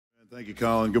Thank you,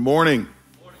 Colin. Good morning.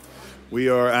 We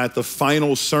are at the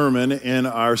final sermon in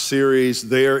our series,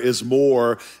 There Is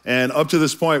More. And up to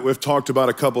this point, we've talked about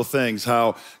a couple things,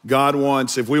 how God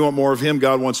wants, if we want more of him,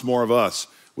 God wants more of us.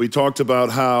 We talked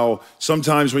about how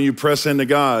sometimes when you press into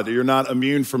God, you're not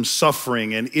immune from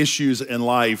suffering and issues in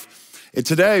life. And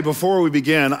today, before we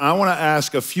begin, I want to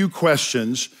ask a few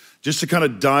questions just to kind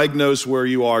of diagnose where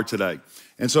you are today.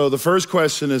 And so the first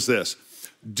question is this.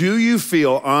 Do you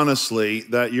feel honestly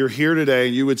that you're here today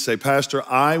and you would say, Pastor,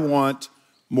 I want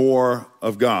more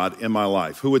of God in my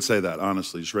life? Who would say that,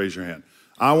 honestly? Just raise your hand.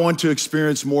 I want to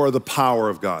experience more of the power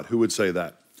of God. Who would say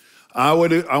that? I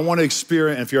want to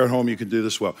experience, if you're at home, you can do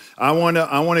this well. I want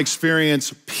to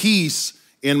experience peace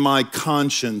in my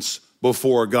conscience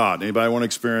before God. Anybody want to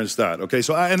experience that? Okay,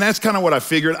 so and that's kind of what I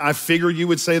figured. I figured you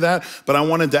would say that, but I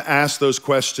wanted to ask those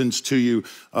questions to you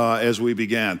as we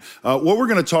began. What we're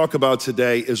going to talk about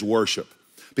today is worship,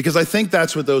 because I think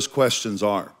that's what those questions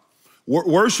are.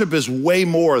 Worship is way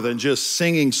more than just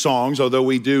singing songs, although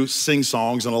we do sing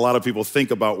songs, and a lot of people think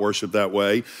about worship that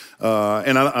way.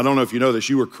 And I don't know if you know this,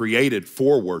 you were created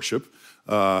for worship.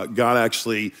 God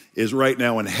actually is right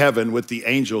now in heaven with the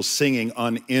angels singing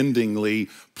unendingly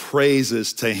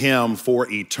praises to him for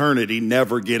eternity,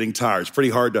 never getting tired. It's pretty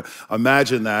hard to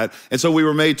imagine that. And so we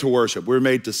were made to worship. We were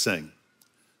made to sing.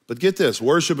 But get this,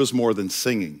 worship is more than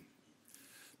singing.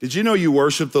 Did you know you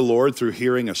worship the Lord through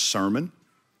hearing a sermon?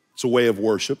 It's a way of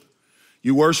worship.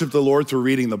 You worship the Lord through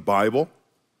reading the Bible.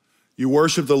 You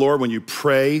worship the Lord when you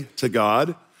pray to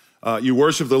God. You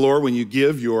worship the Lord when you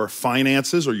give your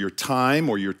finances or your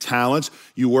time or your talents.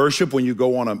 You worship when you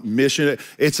go on a mission.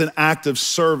 It's an act of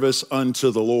service unto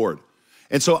the Lord.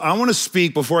 And so I want to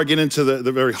speak, before I get into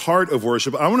the very heart of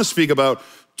worship, I want to speak about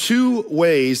two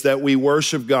ways that we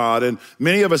worship God. And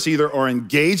many of us either are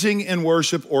engaging in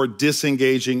worship or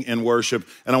disengaging in worship.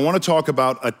 And I want to talk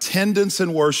about attendance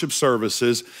in worship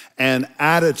services and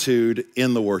attitude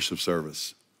in the worship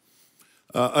service.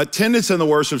 Attendance in the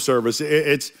worship service,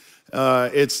 it's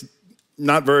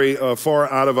not very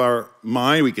far out of our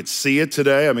mind. We could see it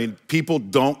today. I mean, people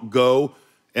don't go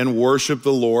and worship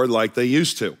the Lord like they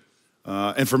used to.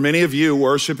 And for many of you,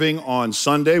 worshiping on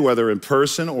Sunday, whether in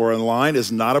person or online,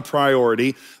 is not a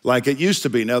priority like it used to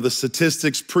be. Now, the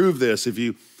statistics prove this. If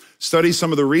you study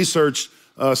some of the research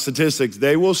statistics,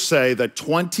 they will say that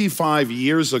 25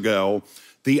 years ago,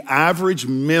 the average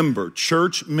member,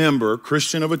 church member,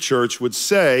 Christian of a church, would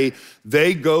say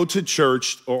they go to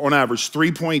church, or on average,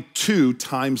 3.2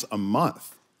 times a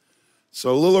month.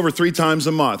 So a little over 3 times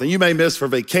a month. And you may miss for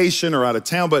vacation or out of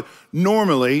town, but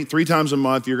normally 3 times a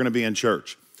month, you're gonna be in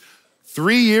church.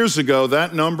 3 years ago,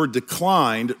 that number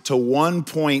declined to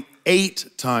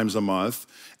 1.8 times a month.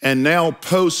 And now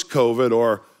post-COVID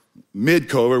or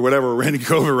mid-COVID, whatever, we're in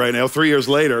COVID right now, 3 years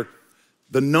later,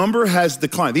 the number has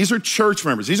declined. These are church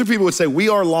members. These are people who would say, we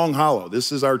are Long Hollow.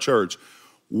 This is our church.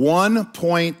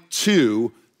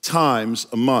 1.2 times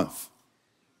a month.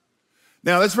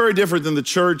 Now, that's very different than the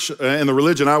church and the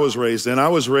religion I was raised in. I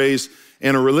was raised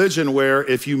in a religion where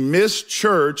if you missed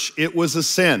church, it was a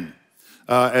sin.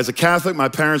 As a Catholic, my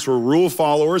parents were rule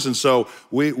followers, and so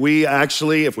we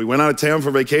actually, if we went out of town for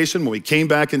vacation, when we came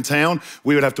back in town,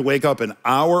 we would have to wake up an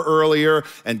hour earlier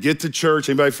and get to church.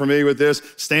 Anybody familiar with this?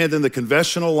 Stand in the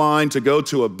confessional line to go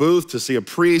to a booth to see a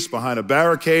priest behind a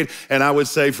barricade, and I would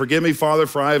say, forgive me, Father,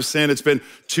 for I have sinned. It's been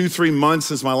 2-3 months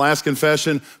since my last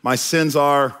confession. My sins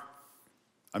are,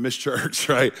 I miss church,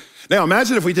 right? Now,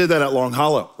 imagine if we did that at Long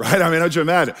Hollow, right? I mean, how'd you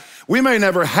imagine? We may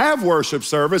never have worship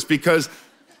service because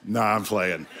I'm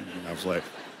playing.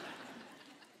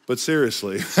 But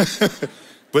seriously,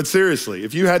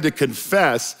 if you had to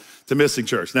confess to missing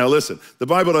church. Now listen, the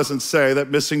Bible doesn't say that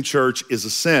missing church is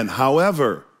a sin.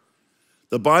 However,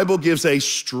 the Bible gives a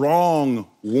strong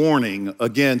warning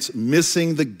against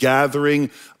missing the gathering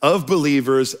of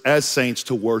believers as saints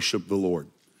to worship the Lord.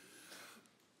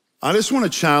 I just want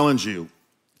to challenge you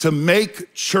to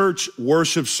make church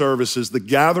worship services, the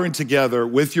gathering together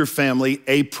with your family,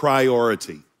 a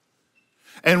priority.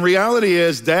 And reality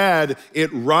is, Dad,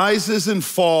 it rises and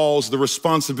falls, the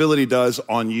responsibility does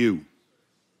on you.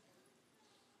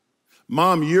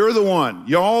 Mom, you're the one.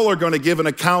 Y'all are going to give an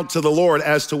account to the Lord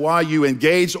as to why you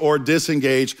engage or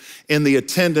disengage in the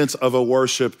attendance of a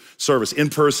worship service,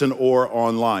 in person or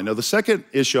online. Now, the second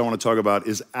issue I want to talk about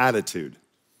is attitude.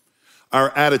 Our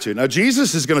attitude. Now,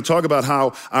 Jesus is going to talk about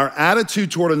how our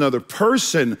attitude toward another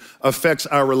person affects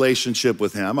our relationship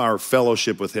with him, our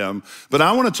fellowship with him. But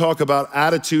I want to talk about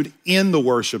attitude in the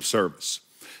worship service.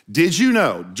 Did you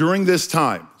know during this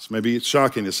time, this may be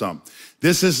shocking to some,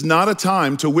 this is not a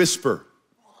time to whisper.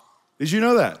 Did you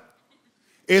know that?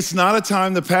 It's not a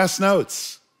time to pass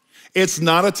notes. It's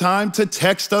not a time to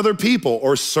text other people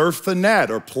or surf the net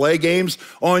or play games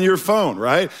on your phone,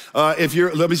 right? Let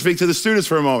me speak to the students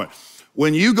for a moment.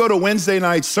 When you go to Wednesday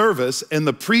night service and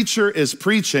the preacher is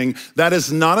preaching, that is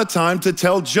not a time to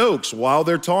tell jokes while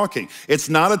they're talking. It's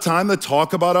not a time to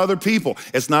talk about other people.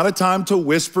 It's not a time to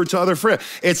whisper to other friends.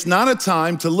 It's not a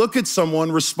time to look at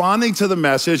someone responding to the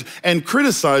message and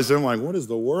criticize them like, what is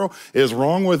the world is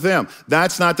wrong with them?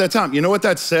 That's not that time. You know what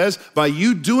that says? By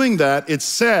you doing that, it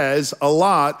says a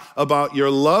lot about your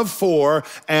love for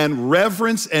and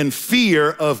reverence and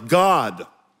fear of God.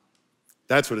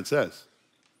 That's what it says.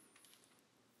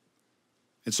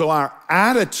 And so our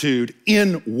attitude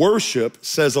in worship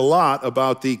says a lot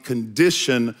about the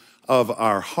condition of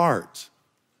our heart.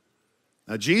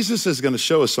 Now, Jesus is going to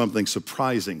show us something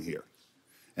surprising here.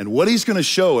 And what he's going to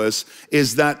show us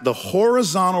is that the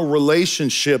horizontal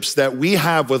relationships that we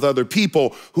have with other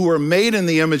people who are made in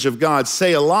the image of God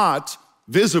say a lot,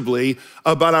 visibly,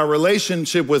 about our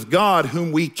relationship with God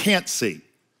whom we can't see.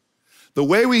 The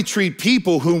way we treat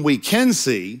people whom we can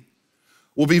see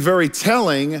will be very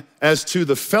telling as to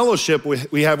the fellowship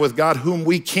we have with God whom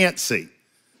we can't see.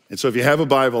 And so if you have a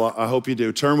Bible, I hope you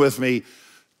do, turn with me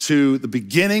to the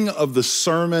beginning of the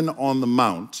Sermon on the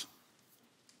Mount,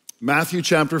 Matthew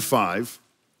chapter 5.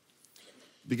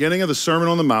 Beginning of the Sermon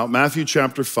on the Mount, Matthew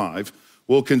chapter 5.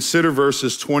 We'll consider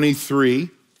verses 23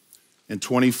 and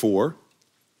 24.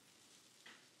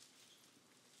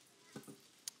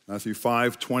 Matthew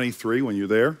 5:23, when you're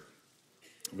there,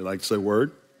 we like to say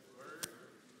word.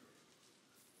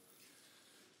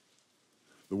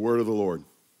 The word of the Lord.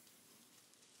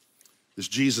 This is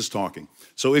Jesus talking.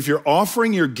 So if you're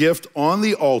offering your gift on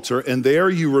the altar and there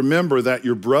you remember that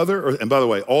your brother, and by the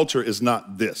way, altar is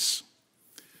not this,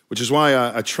 which is why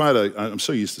I'm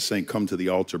so used to saying come to the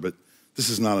altar, but this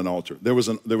is not an altar. There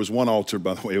was one altar,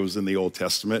 by the way, it was in the Old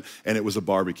Testament, and it was a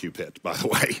barbecue pit, by the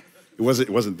way. It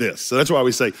wasn't this. So that's why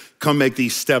we say, come make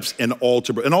these steps an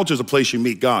altar. An altar is a place you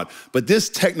meet God. But this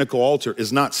technical altar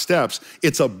is not steps.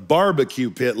 It's a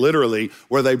barbecue pit, literally,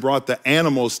 where they brought the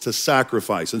animals to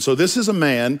sacrifice. And so this is a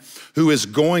man who is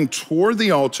going toward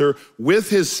the altar with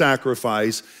his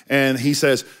sacrifice. And he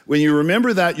says, when you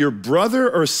remember that your brother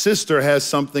or sister has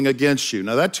something against you.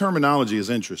 Now that terminology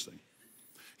is interesting.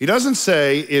 He doesn't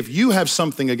say if you have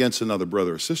something against another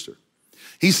brother or sister.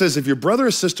 He says, if your brother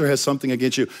or sister has something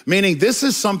against you, meaning this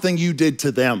is something you did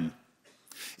to them.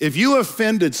 If you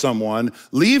offended someone,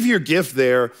 leave your gift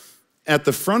there at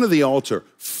the front of the altar.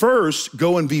 First,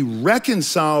 go and be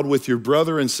reconciled with your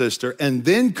brother and sister, and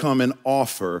then come and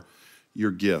offer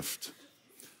your gift.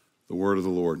 The word of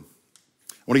the Lord.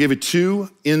 I want to give you two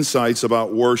insights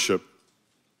about worship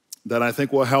that I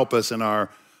think will help us in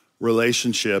our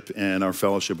relationship and our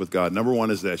fellowship with God. Number one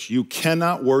is this: you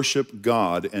cannot worship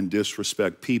God and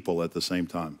disrespect people at the same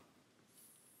time.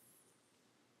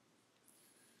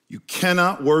 You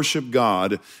cannot worship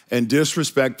God and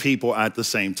disrespect people at the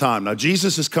same time. Now,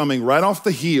 Jesus is coming right off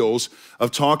the heels of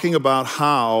talking about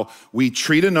how we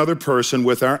treat another person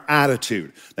with our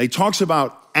attitude. Now, he talks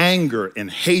about anger and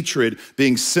hatred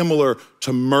being similar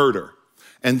to murder.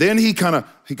 And then he kind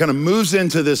of moves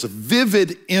into this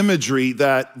vivid imagery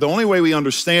that the only way we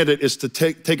understand it is to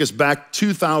take us back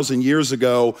 2,000 years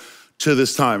ago to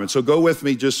this time. And so go with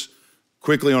me just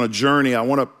quickly on a journey. I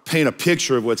want to paint a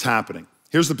picture of what's happening.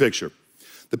 Here's the picture.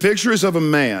 The picture is of a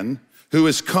man who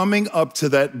is coming up to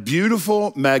that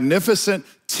beautiful, magnificent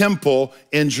temple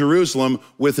in Jerusalem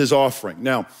with his offering.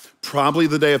 Now, probably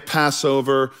the day of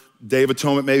Passover, Day of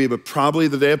Atonement maybe, but probably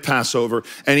the day of Passover,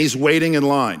 and he's waiting in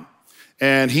line.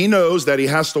 And he knows that he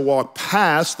has to walk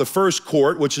past the first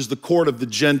court, which is the court of the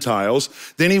Gentiles.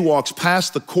 Then he walks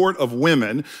past the court of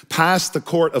women, past the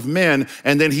court of men,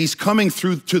 and then he's coming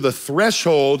through to the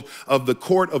threshold of the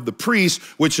court of the priests,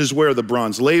 which is where the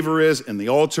bronze laver is, and the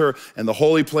altar, and the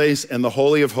holy place, and the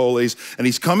Holy of Holies. And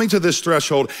he's coming to this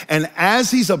threshold, and as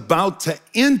he's about to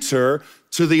enter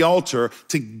to the altar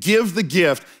to give the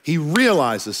gift, he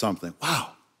realizes something.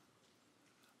 Wow,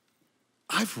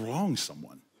 I've wronged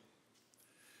someone.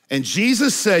 And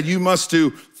Jesus said you must do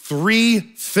three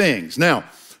things. Now,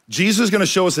 Jesus is going to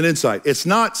show us an insight. It's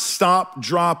not stop,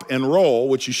 drop, and roll,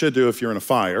 which you should do if you're in a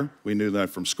fire. We knew that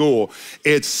from school.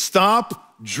 It's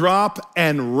stop, drop,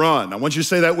 and run. I want you to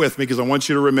say that with me because I want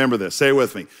you to remember this. Say it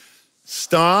with me.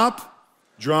 Stop,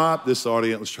 drop. This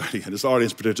audience, let's try it again. This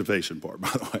audience participation part,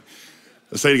 by the way.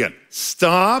 Let's say it again.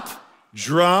 Stop,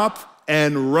 drop,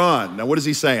 and run. Now, what is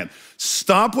he saying?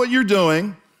 Stop what you're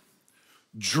doing.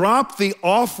 Drop the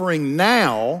offering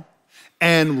now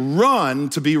and run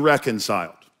to be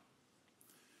reconciled.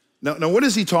 Now, what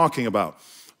is he talking about?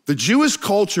 The Jewish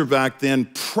culture back then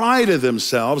prided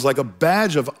themselves like a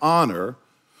badge of honor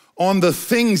on the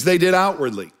things they did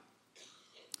outwardly.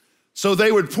 So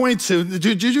they would point to,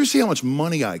 did you see how much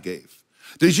money I gave?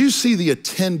 Did you see the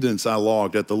attendance I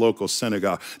logged at the local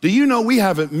synagogue? Do you know we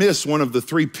haven't missed one of the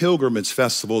 3 pilgrimage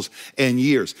festivals in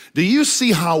years? Do you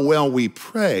see how well we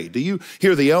pray? Do you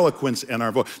hear the eloquence in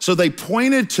our voice? So they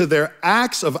pointed to their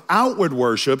acts of outward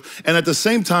worship and at the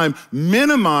same time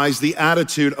minimized the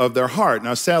attitude of their heart.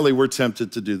 Now, sadly, we're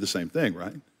tempted to do the same thing,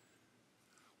 right?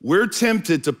 We're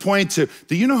tempted to point to,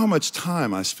 do you know how much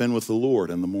time I spend with the Lord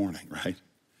in the morning, right?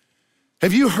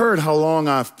 Have you heard how long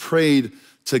I've prayed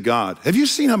to God? Have you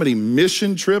seen how many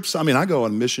mission trips? I mean, I go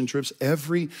on mission trips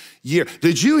every year.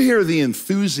 Did you hear the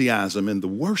enthusiasm in the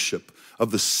worship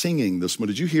of the singing this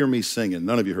morning? Did you hear me singing?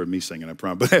 None of you heard me singing, I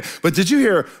promise. But did you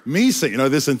hear me sing? You know,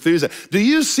 this enthusiasm. Do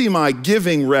you see my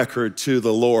giving record to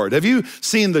the Lord? Have you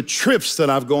seen the trips that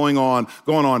I've going on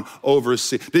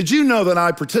overseas? Did you know that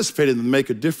I participated in the Make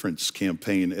a Difference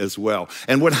campaign as well?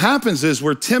 And what happens is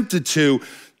we're tempted to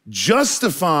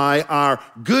justify our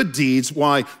good deeds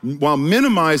while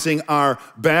minimizing our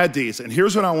bad deeds. And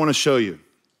here's what I want to show you.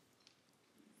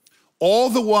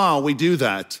 All the while we do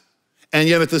that, and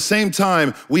yet at the same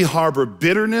time, we harbor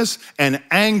bitterness and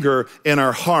anger in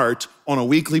our heart on a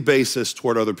weekly basis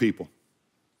toward other people.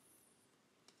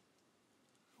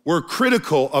 We're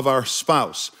critical of our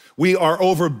spouse. We are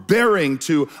overbearing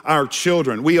to our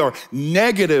children. We are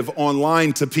negative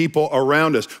online to people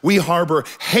around us. We harbor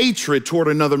hatred toward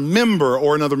another member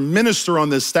or another minister on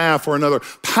this staff or another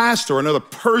pastor or another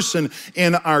person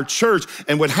in our church.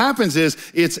 And what happens is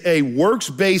it's a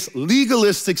works-based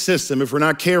legalistic system, if we're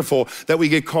not careful, that we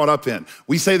get caught up in.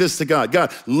 We say this to God,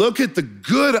 God, look at the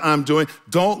good I'm doing.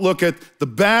 Don't look at the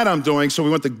bad I'm doing. So we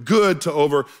want the good to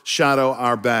overshadow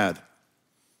our bad.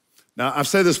 Now, I've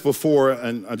said this before,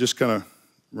 and I just kind of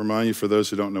remind you for those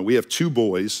who don't know, we have 2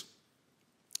 boys.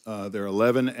 They're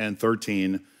 11 and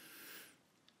 13.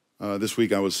 This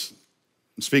week I was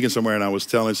speaking somewhere and I was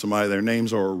telling somebody their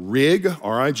names are Rig,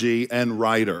 R-I-G, and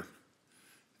Ryder.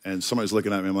 And somebody's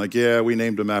looking at me, I'm like, yeah, we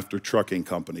named them after trucking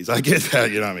companies. I get that,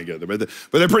 you know what I mean?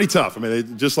 But they're pretty tough. I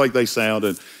mean, just like they sound.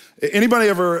 And anybody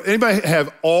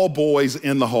have all boys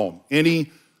in the home?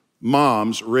 Any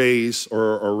moms raise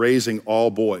or are raising all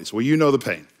boys? Well, you know the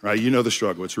pain, right? You know the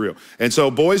struggle, it's real. And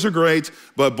so boys are great,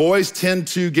 but boys tend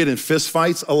to get in fist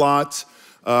fights a lot.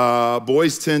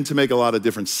 Boys tend to make a lot of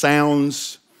different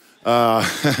sounds.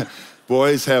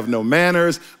 Boys have no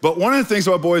manners. But one of the things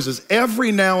about boys is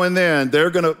every now and then they're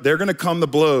gonna come to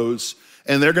blows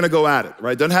and they're gonna go at it,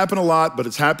 right? Doesn't happen a lot, but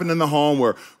it's happened in the home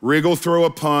where Rig will throw a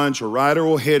punch or Ryder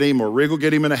will hit him or Rig will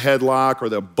get him in a headlock or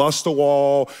they'll bust a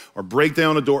wall or break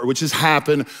down a door, which has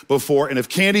happened before. And if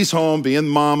Candy's home, being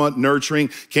mama, nurturing,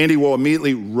 Candy will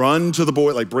immediately run to the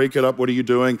boy, like break it up, what are you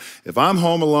doing? If I'm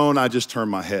home alone, I just turn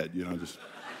my head, you know, just.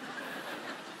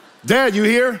 Dad, you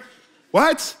here?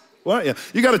 What? Yeah.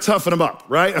 You gotta toughen them up,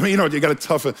 right? I mean, you know, you gotta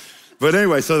toughen. But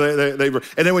anyway, so they and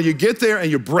then when you get there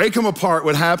and you break them apart,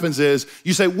 what happens is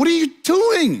you say, what are you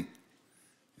doing?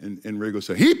 And Rig will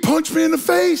say, he punched me in the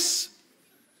face.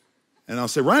 And I'll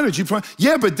say, Ryan, did you punch?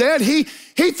 Yeah, but Dad, he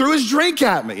threw his drink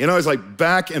at me. You know, it's like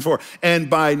back and forth. And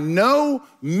by no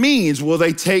means will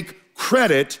they take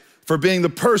credit for being the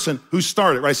person who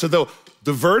started, right? So they'll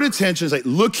divert attention, say,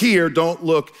 look here, don't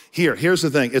look here. Here's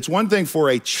the thing. It's one thing for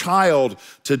a child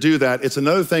to do that. It's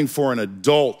another thing for an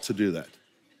adult to do that.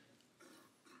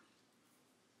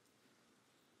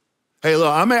 Hey,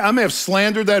 look, I may have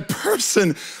slandered that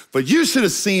person, but you should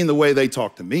have seen the way they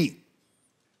talked to me.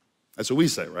 That's what we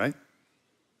say, right?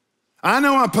 I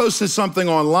know I posted something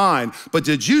online, but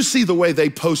did you see the way they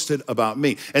posted about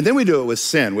me? And then we do it with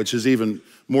sin, which is even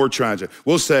more tragic.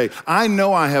 We'll say, I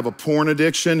know I have a porn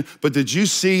addiction, but did you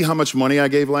see how much money I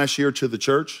gave last year to the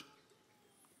church?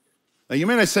 Now, you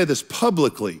may not say this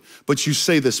publicly, but you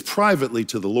say this privately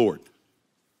to the Lord.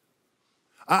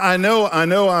 I know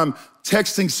I'm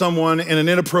texting someone in an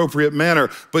inappropriate manner,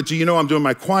 but do you know I'm doing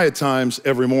my quiet times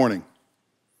every morning?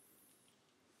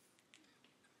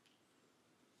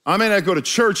 I may not go to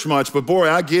church much, but boy,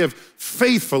 I give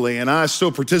faithfully and I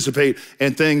still participate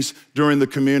in things during the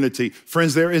community.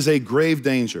 Friends, there is a grave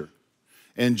danger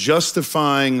in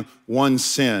justifying one's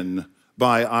sin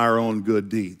by our own good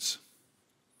deeds.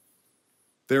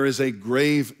 There is a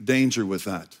grave danger with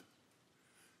that.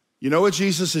 You know what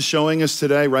Jesus is showing us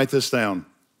today? Write this down.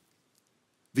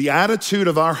 The attitude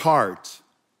of our heart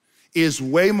is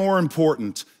way more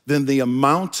important than the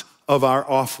amount of our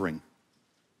offering.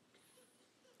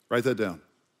 Write that down.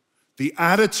 The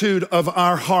attitude of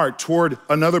our heart toward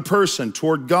another person,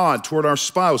 toward God, toward our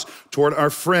spouse, toward our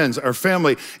friends, our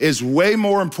family is way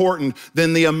more important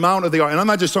than the amount of the offering. And I'm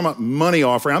not just talking about money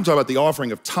offering. I'm talking about the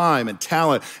offering of time and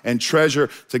talent and treasure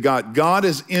to God. God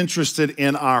is interested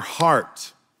in our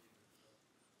heart,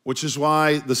 which is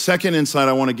why the second insight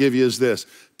I want to give you is this.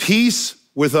 Peace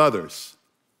with others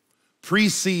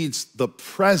precedes the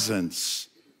presence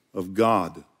of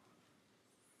God.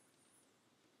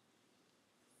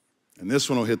 And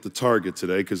this one will hit the target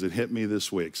today because it hit me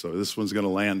this week. So this one's going to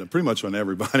land pretty much on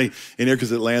everybody in here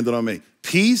because it landed on me.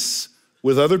 Peace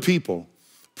with other people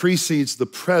precedes the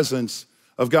presence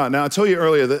of God. Now, I told you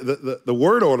earlier that the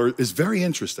word order is very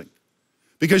interesting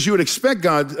because you would expect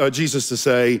Jesus to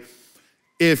say,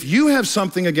 if you have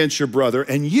something against your brother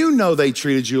and you know they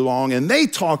treated you wrong and they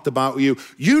talked about you,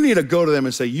 you need to go to them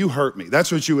and say, you hurt me.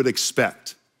 That's what you would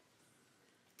expect.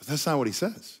 But that's not what he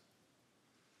says.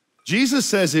 Jesus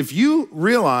says, if you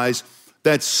realize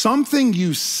that something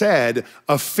you said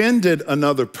offended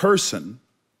another person,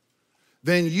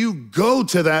 then you go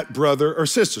to that brother or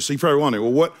sister. So you're probably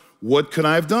wondering, well, what could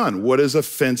I have done? What is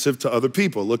offensive to other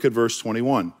people? Look at verse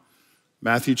 21.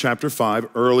 Matthew chapter 5,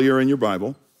 earlier in your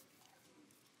Bible,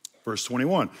 verse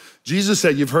 21. Jesus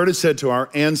said, you've heard it said to our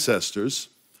ancestors,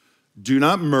 do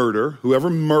not murder. Whoever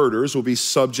murders will be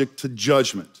subject to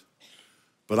judgment.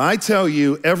 But I tell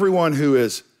you, everyone who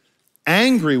is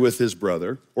angry with his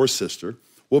brother or sister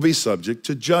will be subject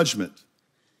to judgment.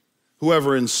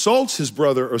 Whoever insults his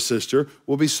brother or sister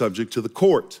will be subject to the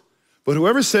court. But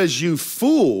whoever says you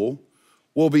fool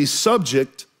will be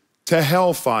subject to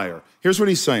hellfire. Here's what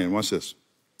he's saying. Watch this.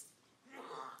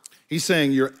 He's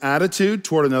saying your attitude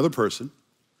toward another person,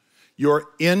 your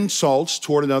insults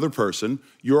toward another person,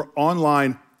 your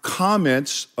online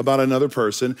comments about another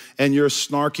person, and your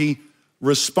snarky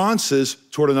responses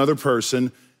toward another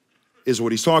person is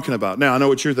what he's talking about. Now, I know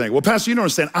what you're thinking. Well, Pastor, you don't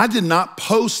understand. I did not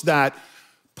post that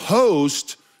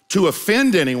post to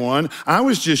offend anyone. I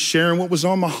was just sharing what was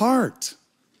on my heart.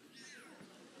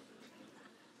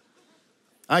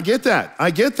 I get that. I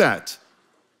get that.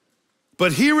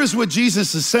 But here is what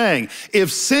Jesus is saying.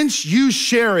 If since you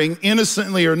sharing,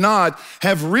 innocently or not,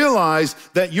 have realized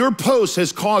that your post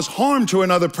has caused harm to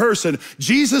another person,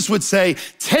 Jesus would say,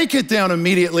 take it down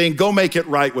immediately and go make it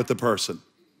right with the person.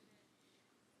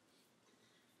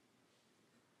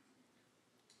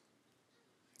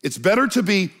 It's better to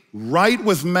be right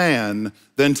with man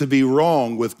than to be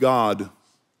wrong with God.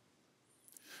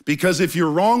 Because if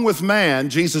you're wrong with man,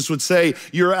 Jesus would say,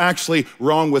 you're actually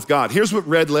wrong with God. Here's what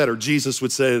red letter Jesus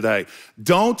would say today.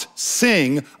 Don't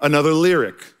sing another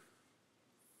lyric.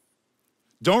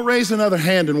 Don't raise another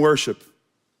hand in worship.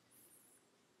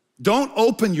 Don't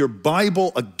open your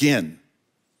Bible again.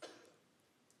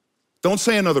 Don't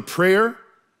say another prayer.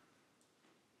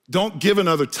 Don't give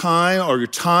another time or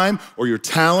your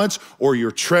talents or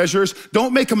your treasures.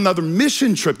 Don't make another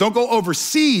mission trip. Don't go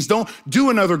overseas. Don't do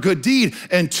another good deed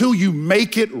until you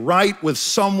make it right with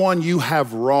someone you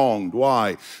have wronged.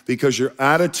 Why? Because your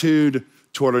attitude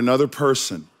toward another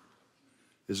person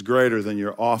is greater than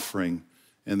your offering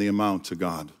and the amount to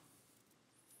God.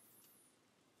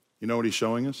 You know what he's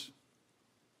showing us?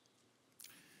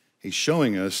 He's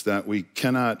showing us that we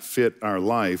cannot fit our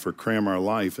life or cram our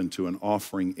life into an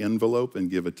offering envelope and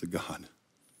give it to God.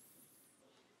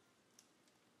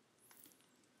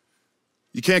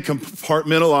 You can't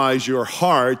compartmentalize your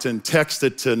heart and text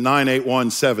it to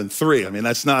 98173. I mean,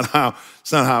 that's not how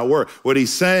it works. What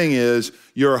he's saying is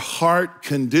your heart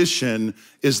condition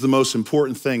is the most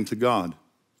important thing to God.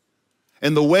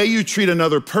 And the way you treat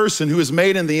another person who is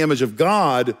made in the image of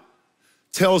God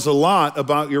tells a lot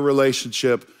about your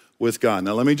relationship with God.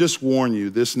 Now, let me just warn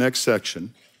you, this next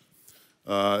section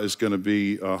is going to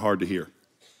be hard to hear.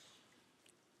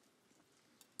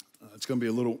 It's going to be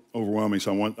a little overwhelming,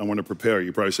 so I want to prepare you.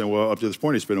 You're probably saying, well, up to this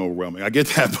point, it's been overwhelming. I get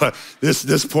that, but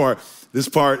this part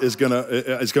is going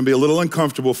to be a little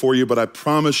uncomfortable for you, but I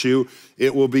promise you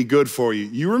it will be good for you.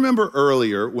 You remember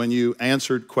earlier when you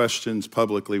answered questions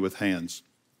publicly with hands,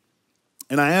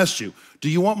 and I asked you, do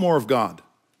you want more of God?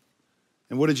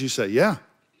 And what did you say? Yeah.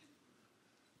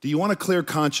 Do you want a clear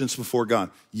conscience before God?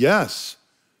 Yes.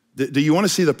 Do you want to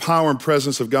see the power and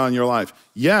presence of God in your life?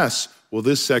 Yes. Well,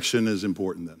 this section is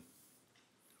important then.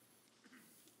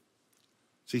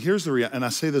 See, here's the reality, and I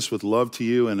say this with love to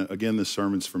you, and again, this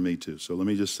sermon's for me too, so let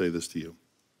me just say this to you.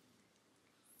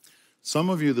 Some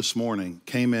of you this morning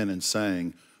came in and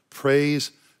sang,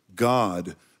 praise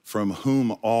God from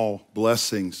whom all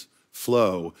blessings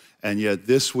flow, and yet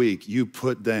this week you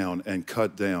put down and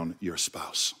cut down your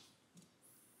spouse.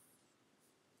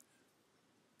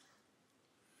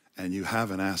 And you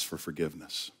haven't asked for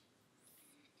forgiveness.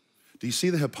 Do you see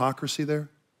the hypocrisy there?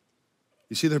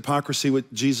 You see the hypocrisy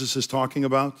what Jesus is talking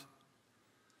about?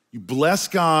 You bless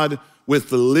God with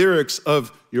the lyrics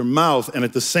of your mouth and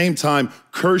at the same time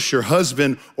curse your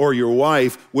husband or your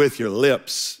wife with your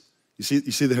lips. You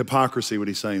see the hypocrisy, what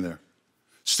he's saying there.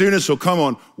 Students will come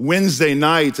on Wednesday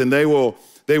night and they will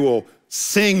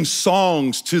sing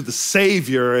songs to the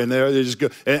Savior, and they just go.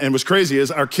 And what's crazy is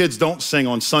our kids don't sing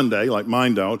on Sunday like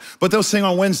mine don't, but they'll sing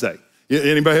on Wednesday.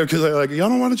 Anybody here? Because like, y'all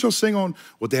don't want to sing on?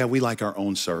 Well, Dad, we like our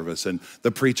own service, and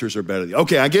the preachers are better.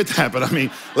 Okay, I get that, but I mean,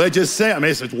 let's just say, I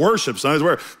mean, it's worship, Sunday's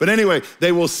worship. But anyway,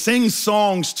 they will sing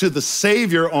songs to the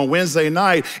Savior on Wednesday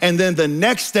night, and then the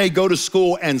next day go to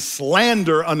school and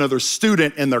slander another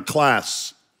student in their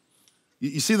class.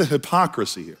 You see the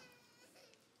hypocrisy here.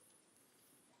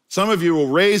 Some of you will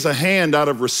raise a hand out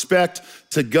of respect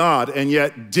to God and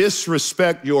yet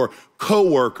disrespect your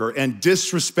coworker and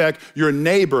disrespect your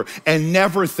neighbor and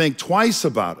never think twice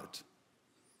about it.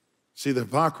 See the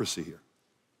hypocrisy here.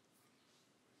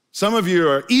 Some of you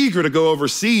are eager to go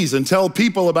overseas and tell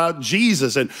people about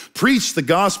Jesus and preach the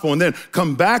gospel and then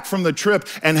come back from the trip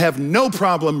and have no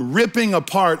problem ripping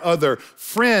apart other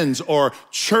friends or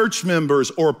church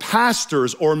members or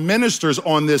pastors or ministers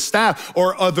on this staff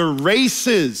or other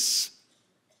races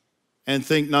and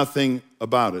think nothing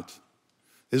about it.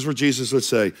 This is where Jesus would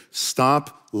say,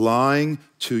 stop lying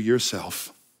to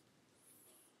yourself.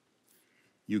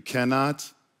 You cannot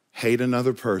hate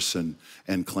another person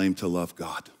and claim to love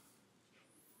God.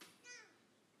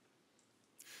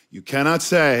 You cannot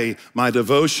say, my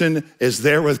devotion is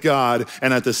there with God,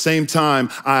 and at the same time,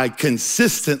 I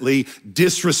consistently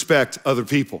disrespect other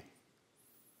people.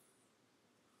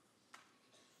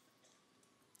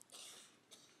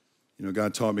 You know,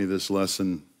 God taught me this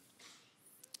lesson.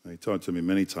 He taught it to me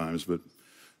many times, but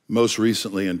most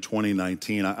recently in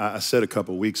 2019, I said a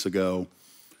couple weeks ago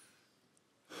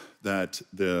that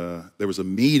there was a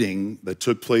meeting that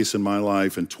took place in my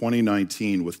life in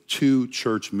 2019 with two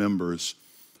church members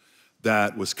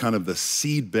that was kind of the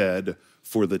seedbed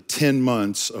for the 10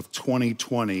 months of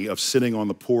 2020 of sitting on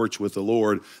the porch with the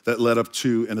Lord that led up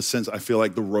to, in a sense, I feel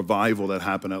like the revival that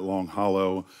happened at Long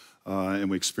Hollow, and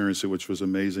we experienced it, which was an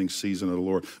amazing season of the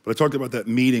Lord. But I talked about that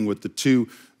meeting with the two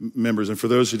members, and for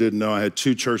those who didn't know, I had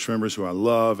two church members who I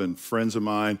love and friends of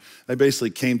mine. They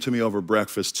basically came to me over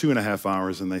breakfast, 2.5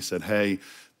 hours, and they said, hey,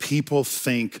 people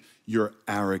think you're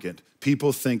arrogant.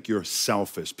 People think you're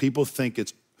selfish. People think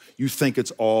you think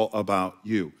it's all about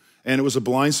you. And it was a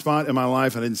blind spot in my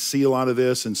life. I didn't see a lot of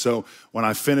this. And so when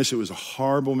I finished, it was a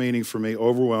horrible meeting for me,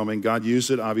 overwhelming. God used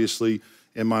it, obviously,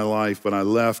 in my life, but I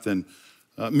left. And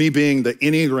me being the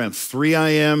Enneagram 3 I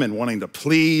am and wanting to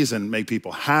please and make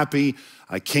people happy,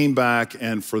 I came back,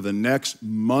 and for the next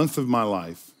month of my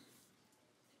life,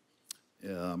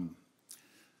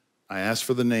 I asked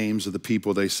for the names of the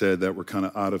people they said that were kind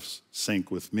of out of sync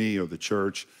with me or the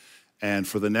church. And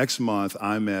for the next month,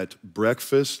 I'm at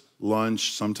breakfast,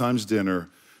 lunch, sometimes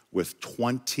dinner with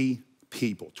 20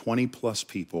 people, 20 plus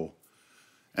people.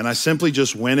 And I simply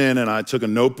just went in and I took a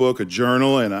notebook, a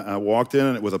journal, and I walked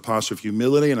in with a posture of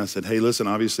humility. And I said, hey, listen,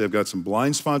 obviously I've got some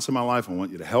blind spots in my life. I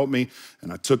want you to help me.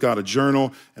 And I took out a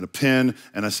journal and a pen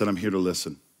and I said, I'm here to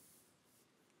listen.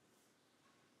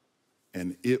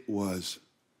 And it was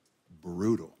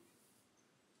brutal,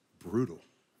 brutal.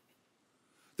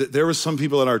 There were some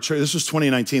people at our church, this was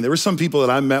 2019, there were some people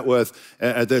that I met with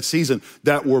at that season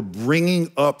that were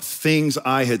bringing up things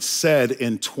I had said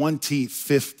in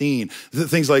 2015.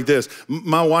 Things like this.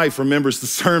 My wife remembers the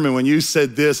sermon when you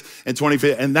said this in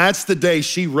 2015, and that's the day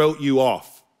she wrote you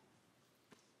off.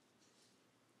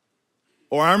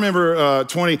 Or I remember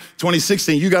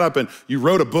 2016, you got up and you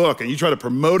wrote a book and you tried to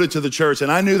promote it to the church,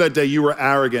 and I knew that day you were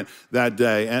arrogant that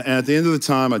day. And at the end of the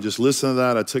time, I just listened to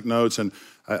that, I took notes, and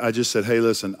I just said, hey,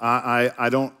 listen, I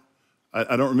don't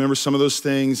remember some of those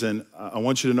things, and I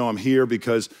want you to know I'm here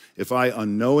because if I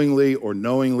unknowingly or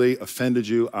knowingly offended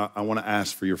you, I want to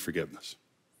ask for your forgiveness.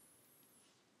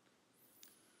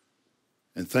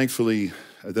 And thankfully,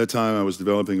 at that time, I was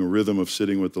developing a rhythm of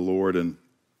sitting with the Lord, and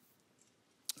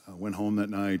I went home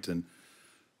that night, and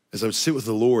as I would sit with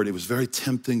the Lord, it was very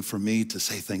tempting for me to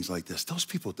say things like this. Those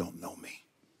people don't know me.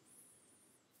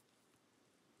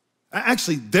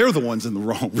 Actually, they're the ones in the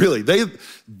wrong, really.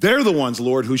 They're the ones,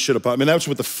 Lord, who should have. I mean, that's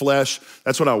what the flesh,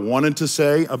 that's what I wanted to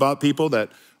say about people that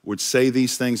would say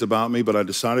these things about me, but I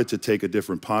decided to take a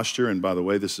different posture. And by the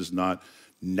way, this is not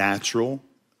natural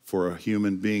for a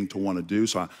human being to want to do.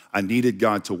 So I needed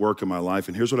God to work in my life.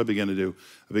 And here's what I began to do.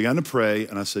 I began to pray,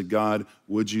 and I said, God,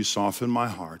 would you soften my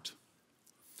heart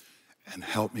and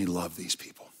help me love these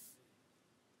people?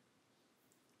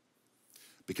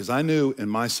 Because I knew in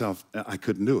myself I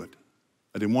couldn't do it.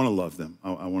 I didn't want to love them.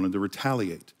 I wanted to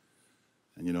retaliate.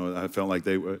 And, you know, I felt like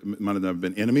they might not have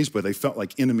been enemies, but they felt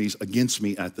like enemies against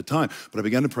me at the time. But I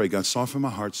began to pray, God, soften my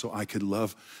heart so I could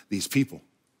love these people.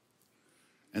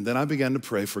 And then I began to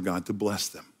pray for God to bless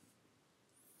them.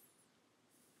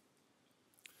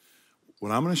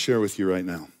 What I'm going to share with you right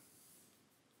now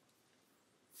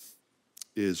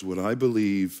is what I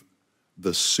believe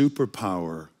the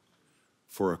superpower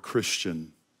for a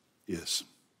Christian is.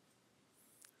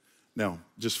 Now,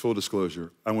 just full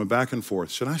disclosure, I went back and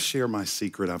forth. Should I share my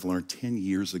secret I've learned 10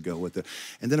 years ago with it?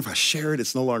 And then if I share it,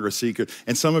 it's no longer a secret.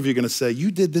 And some of you are going to say,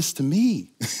 you did this to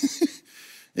me.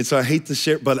 And so I hate to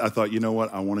share, but I thought, you know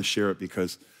what? I want to share it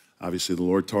because obviously the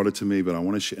Lord taught it to me, but I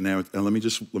want to share. Now, and let me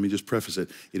just preface it.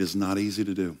 It is not easy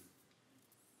to do.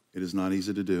 It is not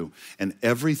easy to do. And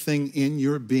everything in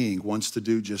your being wants to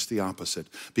do just the opposite.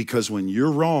 Because when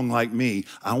you're wrong like me,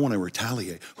 I want to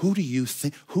retaliate. Who do you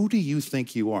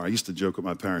think you are? I used to joke with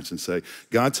my parents and say,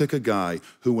 God took a guy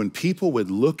who, when people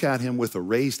would look at him with a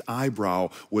raised eyebrow,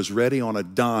 was ready on a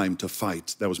dime to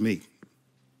fight. That was me.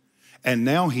 And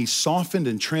now he softened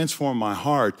and transformed my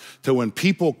heart to when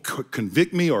people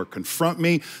convict me or confront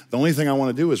me, the only thing I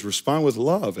want to do is respond with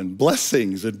love and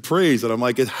blessings and praise. And I'm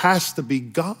like, it has to be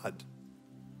God.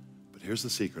 But here's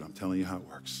the secret. I'm telling you how it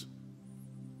works.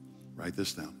 Write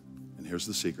this down. And here's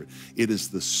the secret. It is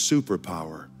the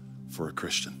superpower for a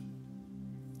Christian.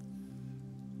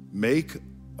 Make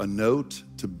a note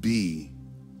to be,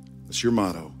 that's your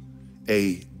motto,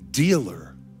 a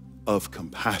dealer of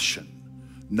compassion,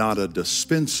 not a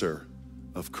dispenser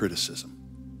of criticism.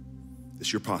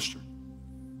 It's your posture.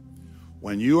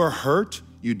 When you are hurt,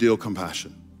 you deal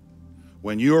compassion.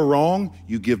 When you are wrong,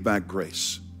 you give back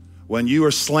grace. When you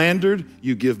are slandered,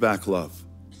 you give back love.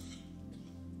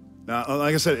 Now,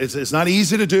 like I said, it's not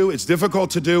easy to do, it's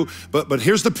difficult to do, but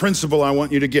here's the principle I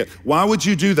want you to get. Why would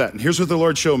you do that? And here's what the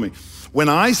Lord showed me. When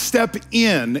I step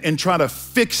in and try to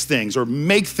fix things or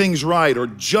make things right or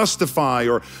justify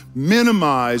or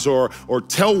minimize or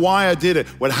tell why I did it,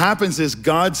 what happens is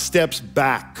God steps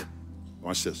back.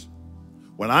 Watch this.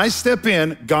 When I step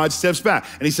in, God steps back.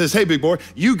 And he says, hey, big boy,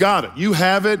 you got it. You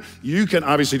have it. You can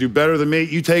obviously do better than me.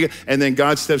 You take it. And then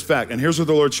God steps back. And here's what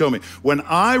the Lord showed me. When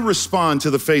I respond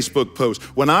to the Facebook post,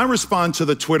 when I respond to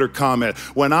the Twitter comment,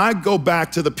 when I go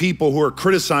back to the people who are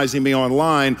criticizing me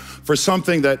online for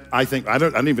something that I think, I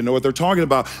don't even know what they're talking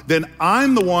about, then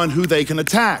I'm the one who they can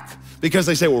attack. Because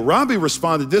they say, well, Robby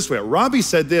responded this way. Robby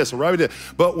said this. Or Robby did.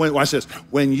 But watch this.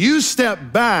 When you step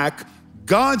back,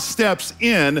 God steps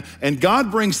in and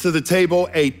God brings to the table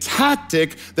a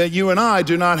tactic that you and I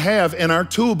do not have in our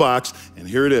toolbox. And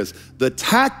here it is. The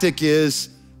tactic is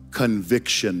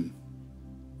conviction.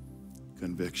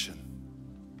 Conviction.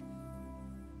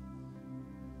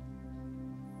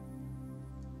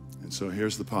 And so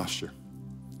here's the posture.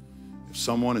 If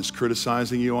someone is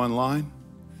criticizing you online,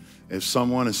 if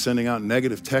someone is sending out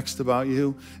negative text about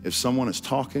you, if someone is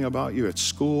talking about you at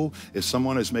school, if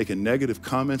someone is making negative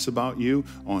comments about you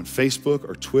on Facebook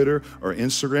or Twitter or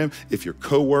Instagram, if your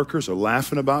coworkers are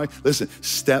laughing about you, listen,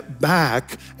 step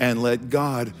back and let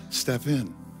God step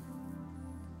in.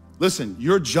 Listen,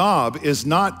 your job is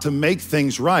not to make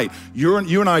things right. You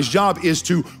and I's job is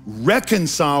to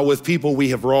reconcile with people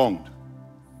we have wronged.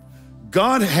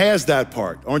 God has that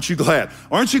part. Aren't you glad?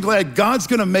 Aren't you glad God's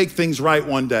gonna make things right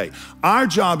one day? Our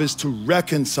job is to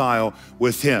reconcile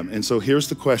with him. And so here's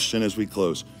the question as we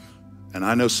close. And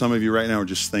I know some of you right now are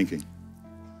just thinking,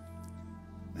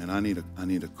 man, I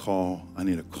need to call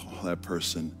that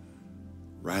person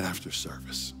right after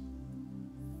service.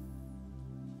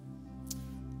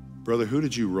 Brother, who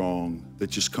did you wrong that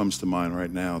just comes to mind right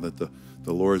now that the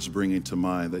Lord's bringing to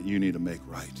mind that you need to make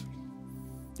right?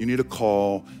 You need to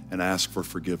call and ask for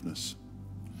forgiveness.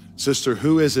 Sister,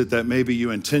 who is it that maybe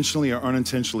you intentionally or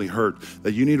unintentionally hurt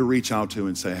that you need to reach out to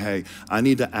and say, hey, I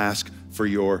need to ask for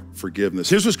your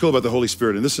forgiveness. Here's what's cool about the Holy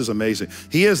Spirit, and this is amazing.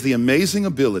 He has the amazing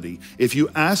ability, if you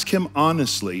ask him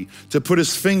honestly, to put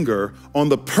his finger on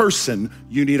the person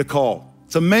you need to call.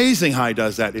 It's amazing how he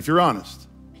does that, if you're honest.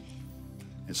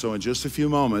 And so in just a few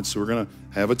moments, we're gonna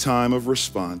have a time of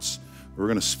response. We're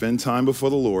gonna spend time before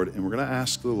the Lord, and we're gonna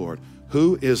ask the Lord,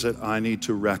 who is it I need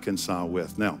to reconcile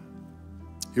with? Now,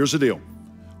 here's the deal.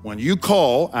 When you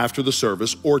call after the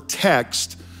service or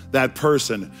text that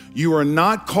person, you are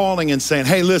not calling and saying,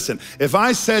 hey, listen, if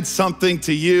I said something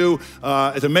to you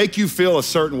to make you feel a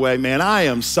certain way, man, I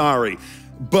am sorry.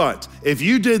 But if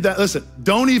you did that, listen,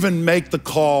 don't even make the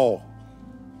call.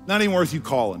 Not even worth you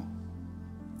calling.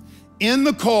 In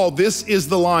the call, this is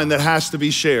the line that has to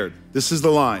be shared. This is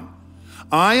the line.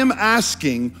 I am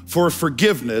asking for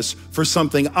forgiveness for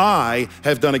something I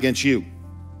have done against you.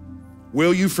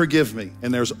 Will you forgive me?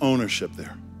 And there's ownership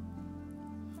there.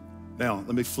 Now,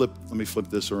 let me flip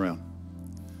this around.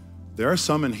 There are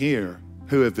some in here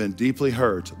who have been deeply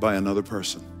hurt by another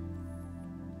person.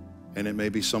 And it may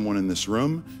be someone in this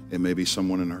room, it may be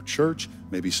someone in our church,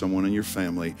 maybe someone in your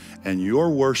family, and your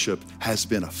worship has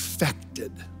been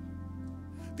affected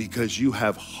because you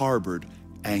have harbored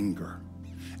anger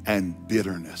and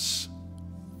bitterness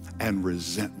and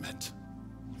resentment.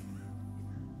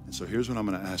 And so here's what I'm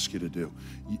gonna ask you to do.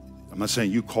 I'm not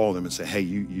saying you call them and say, hey,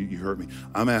 you hurt me.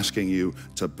 I'm asking you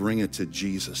to bring it to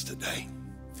Jesus today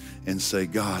and say,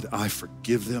 God, I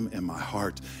forgive them in my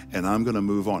heart, and I'm gonna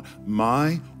move on.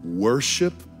 My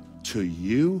worship to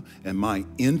you and my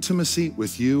intimacy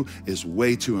with you is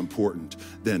way too important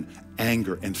than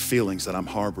anger and feelings that I'm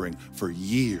harboring for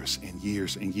years and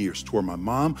years and years toward my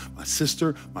mom, my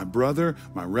sister, my brother,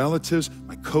 my relatives,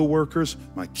 my coworkers,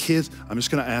 my kids. I'm just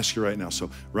gonna ask you right now.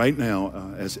 So right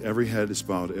now, as every head is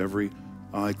bowed, every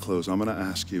eye closed, I'm gonna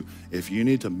ask you, if you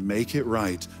need to make it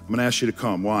right, I'm gonna ask you to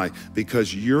come. Why?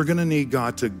 Because you're gonna need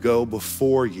God to go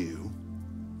before you.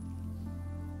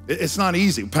 It's not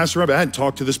easy. Pastor Robby, I hadn't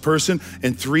talked to this person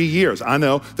in 3 years. I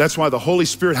know. That's why the Holy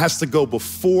Spirit has to go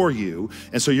before you.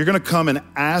 And so you're gonna come and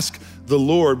ask the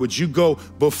Lord, would you go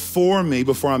before me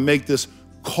before I make this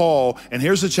call? And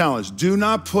here's the challenge. Do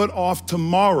not put off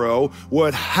tomorrow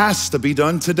what has to be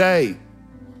done today.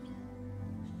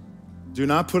 Do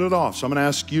not put it off. So I'm gonna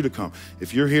ask you to come.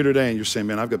 If you're here today and you're saying,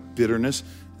 man, I've got bitterness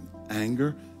and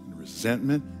anger and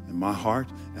resentment in my heart,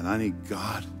 and I need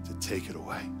God to take it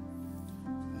away.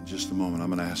 In just a moment, I'm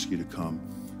gonna ask you to come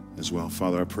as well.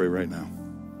 Father, I pray right now.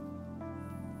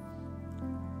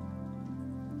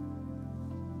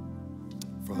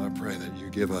 Father, I pray that you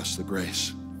give us the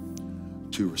grace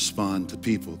to respond to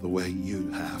people the way you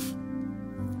have.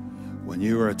 When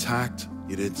you were attacked,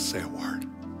 you didn't say a word.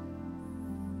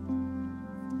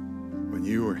 When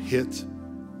you were hit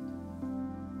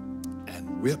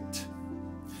and whipped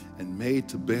and made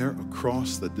to bear a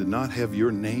cross that did not have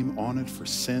your name on it for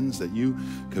sins that you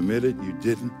committed, you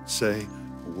didn't say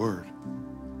a word.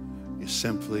 You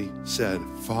simply said,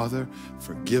 Father,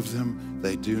 forgive them.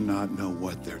 They do not know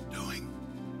what they're doing.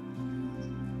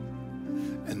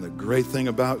 And the great thing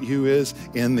about you is,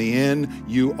 in the end,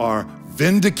 you are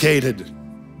vindicated.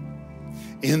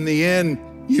 In the end,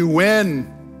 you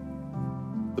win.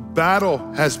 The battle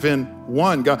has been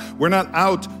won. God, we're not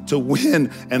out to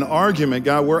win an argument,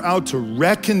 God. We're out to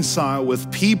reconcile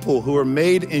with people who are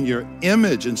made in your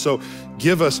image. And so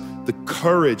give us the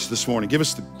courage this morning. Give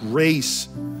us the grace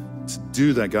to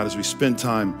do that, God, as we spend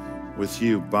time with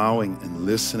you, bowing and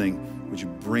listening. Would you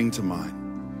bring to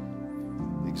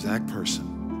mind the exact person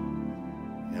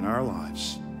in our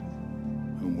lives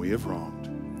whom we have wronged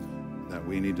that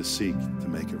we need to seek to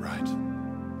make it right?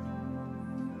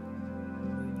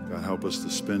 God, help us to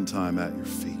spend time at your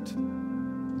feet,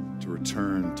 to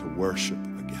return to worship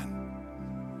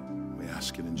again. We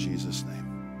ask it in Jesus' name.